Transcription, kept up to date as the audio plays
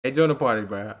Hey, join the party,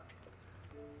 bro.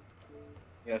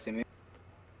 Yeah, see me.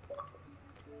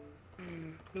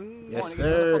 Yes,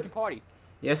 sir. Party.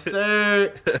 Yes,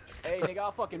 sir. Hey, nigga,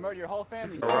 I'll fucking murder your whole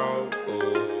family.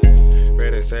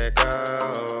 Ready, set, go.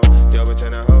 Yo, bitch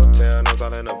in a hotel, no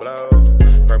all in the blow.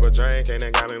 Purple drink, and they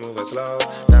got me moving slow.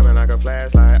 Diamond like a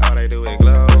flashlight, all they do is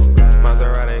glow.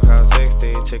 Maserati cost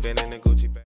 60, chicken in the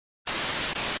Gucci bag.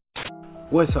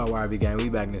 What's up, YB gang? We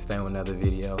back in this thing with another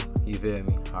video. You feel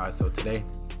me? Alright, so today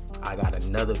I got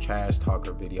another trash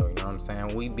talker video. You know what I'm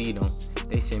saying? We beat them.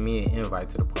 They sent me an invite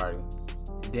to the party.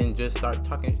 Then just start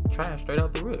talking trash straight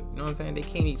out the rip. You know what I'm saying? They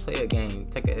can't even play a game,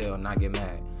 take a L, not get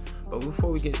mad. But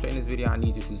before we get straight in this video, I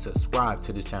need you to subscribe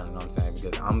to this channel. You know what I'm saying?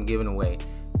 Because I'm giving away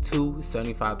two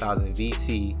 75,000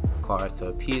 VC cards to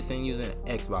a PSN user and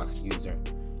an Xbox user.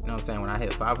 You know what I'm saying? When I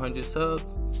hit 500 subs,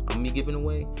 I'm gonna be giving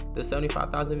away the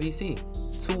 75,000 VC.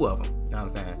 Two of them. You know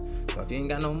what I'm saying? So if you ain't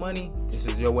got no money, this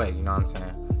is your way. You know what I'm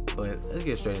saying? But let's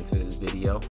get straight into this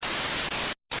video.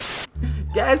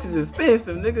 Gas is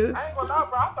expensive, nigga. I ain't gonna lie,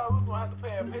 bro. I thought we was gonna have to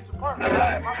pay a pitch apart.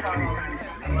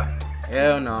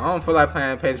 Hell no, I don't feel like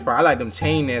playing Page Pro. I like them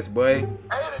chain nets, boy.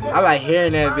 I like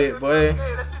hearing that bit, boy.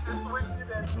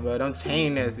 But don't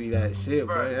chain nets be that shit,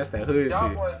 boy. That's that hood y'all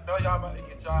shit. Y'all boys know y'all about to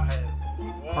get y'all ass.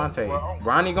 Conte,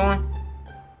 Ronnie going?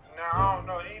 Nah, I don't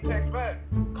know. He ain't text back.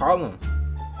 Call him.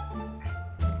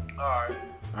 Alright.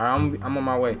 Alright, I'm on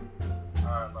my way.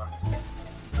 Alright, bye.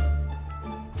 I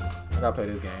gotta play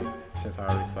this game since I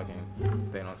already fucking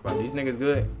stayed on spot. These niggas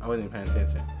good? I wasn't paying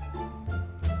attention.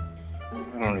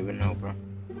 I don't even know, bro. I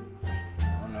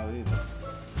don't know either.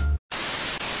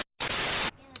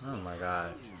 Oh my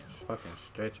god. She's fucking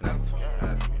stretching out.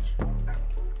 Asking.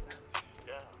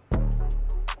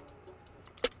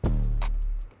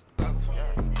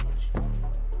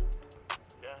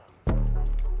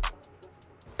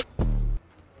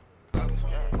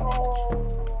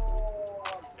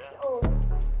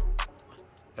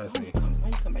 That's me. Why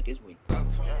you come back this way?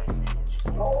 That's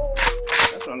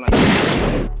what I like.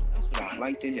 That's what I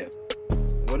like to hear.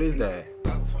 What is that?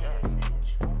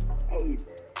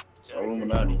 So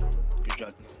Illuminati. You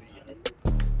dropped this video.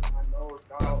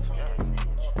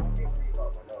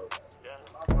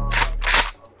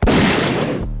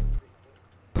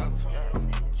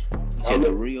 You said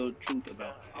the real truth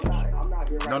about it.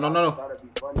 No.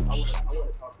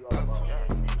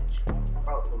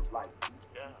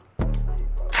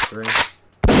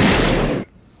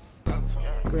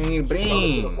 Green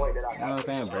bean. You know what I'm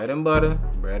saying? Bread and butter.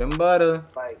 Bread and butter.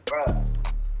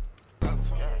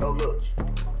 Oh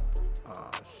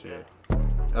shit.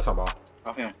 That's our ball.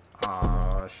 Off him.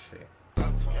 Oh shit.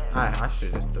 I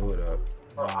should just threw it up.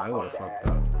 Oh, it would have fucked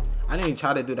up. I didn't even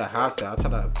try to do the half step. I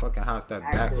tried to fucking half step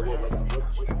backwards.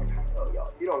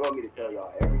 You don't want me to tell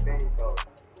y'all everything, so you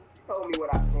told me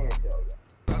what I can tell y'all.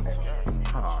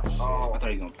 Oh shit. I thought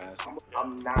he was gonna pass.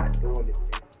 I'm not doing this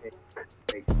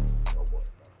no more.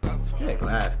 Yeah,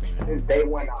 glass cleaner. Since day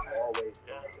one, I always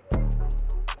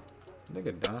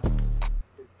Nigga done.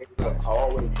 I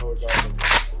always told y'all.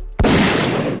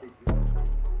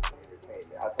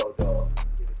 I told y'all.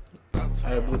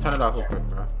 Hey, Blue, turn it off real quick,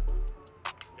 bro.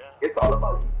 It's all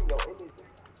about your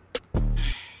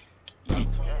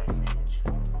image.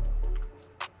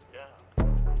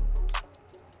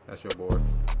 That's your board.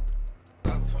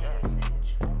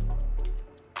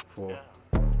 Full.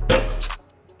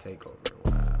 Take over.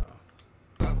 Wow.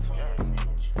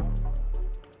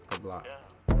 Good block.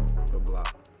 Good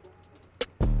block.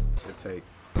 Good take.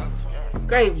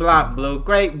 Great block, Blue.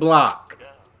 Great block.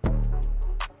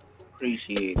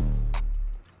 Appreciate it.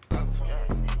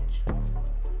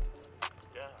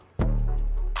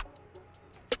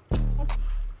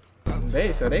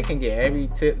 So they can get every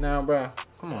tip now, bro.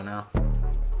 Come on now.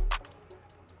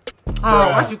 Oh,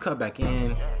 why'd you cut back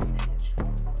in?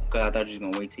 Cause I thought you was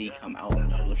gonna wait till he come out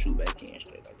and I will shoot back in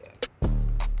straight like that.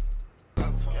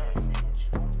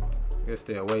 Good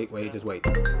still. Wait, just wait.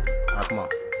 Alright, come on.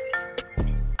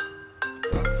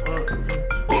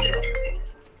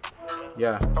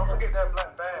 Yeah. Don't forget that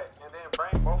black bag and then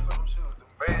bring both of them shoes, the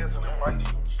Vans and the white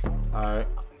shoes. Alright.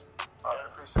 I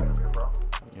appreciate it, bro.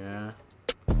 Yeah.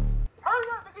 Hurry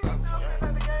up, nigga. You still sitting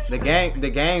at the game? The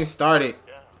game started.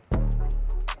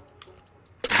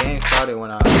 The game started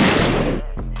when I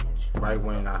right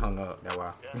when I hung up. That's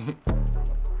why.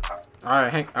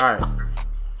 Alright, Hank. Alright.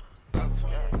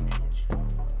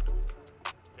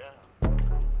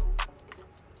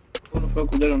 Who the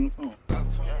fuck was that on the phone?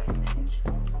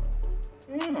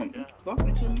 Damn,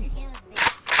 talking to me.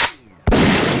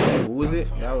 Who was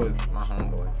it? That was my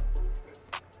homeboy.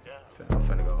 I'm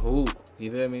finna go hoop.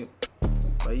 You feel me?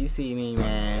 But you see me,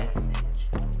 man.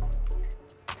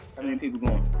 How many people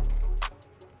going?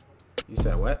 You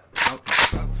said what?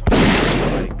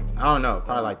 Like, I don't know,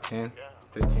 probably like 10,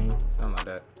 15, something like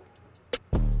that.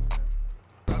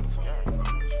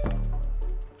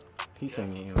 He sent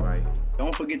me an invite.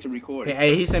 Don't forget to record it.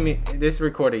 Hey, he sent me this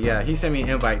recorded. Yeah, he sent me an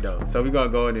invite though. So we gonna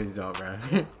go in this jump, bro.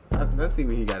 Let's see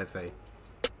what he gotta say.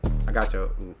 I got your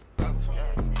oop.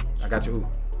 I got your oop.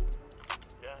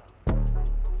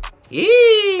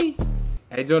 Yee!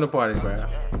 Hey, join the party, bro.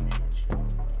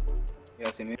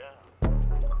 Y'all see me?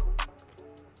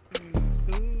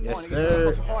 Yes,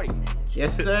 sir.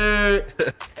 Yes, sir.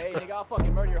 Hey, nigga, I'll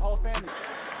fucking murder your whole family.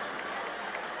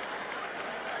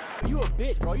 You a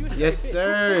bitch, bro. You a Yes, bitch.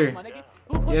 sir.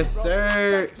 Yes,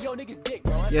 sir. Yo, niggas dick,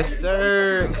 bro. Yes,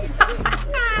 sir.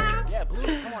 Yeah, blue.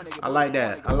 Come on, nigga. I like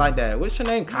that. I like that. What's your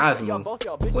name, Cosmo?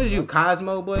 What is you,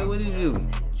 Cosmo, boy? What is you?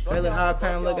 Trailer high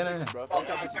parent looking at?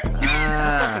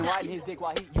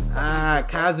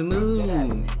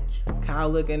 Cosmo. Kyle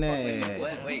looking at.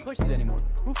 Wait. Who pushes anymore?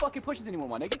 Who fucking pushes anymore,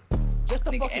 my nigga? Just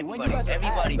the Nigga, fucking win. You guys are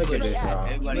everybody ass. Look at this, y'all.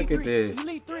 Everybody Look at this. You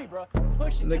lead 3, bro.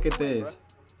 Pushing. Look at this.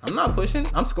 I'm not pushing.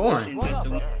 I'm scoring. Look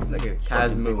at it.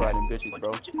 Cosmo. Riding bitches, bro.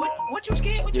 What you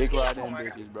scared? What you Dick scared riding for?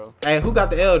 bitches, bro. Hey, who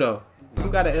got the L though? Who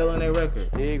got the L on their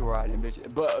record? Big riding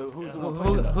bitches. But who's the one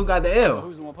pushing? Who got the L?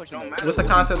 Who's the one pushing? Don't matter. What's the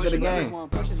concept of the Who's the game? one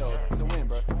pushing though to win,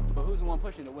 bro? But who's the one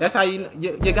pushing to win? That's how you.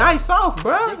 Your guy's soft,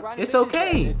 bro. Dick riding It's bitches,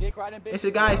 okay. bro. Dick riding bitches, It's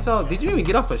your guy's soft. Did you even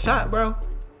get off a shot, bro?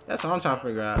 That's what I'm trying to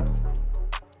figure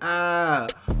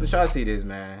out. But y'all see this,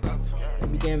 man. They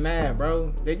be getting mad,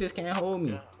 bro. They just can't hold me.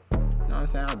 You know what I'm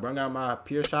saying? I brought out my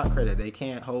pure shot credit. They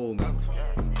can't hold me.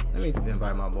 Let me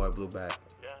invite my boy Blue back.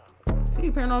 See, he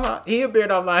appeared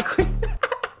offline quick.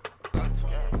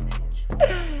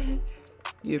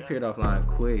 He appeared offline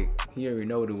quick. He already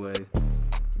know what it was.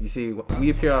 You see, we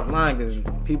appear offline because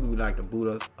people like to boot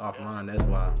us offline. That's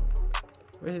why.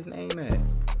 Where's his name at?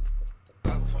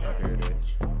 Oh, here it is.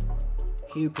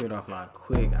 He appeared offline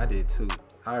quick. I did too.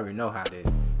 I already know how it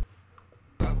is.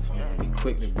 Just be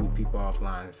quick to boot people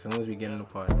offline as soon as we get in the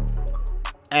party.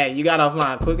 Hey, you got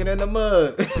offline quicker than the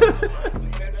mug.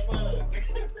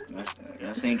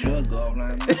 Y'all seen drugs go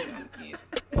offline?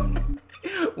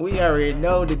 We already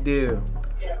know the deal.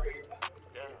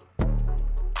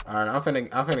 Alright, I'm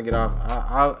finna get off.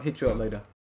 I'll hit you up later.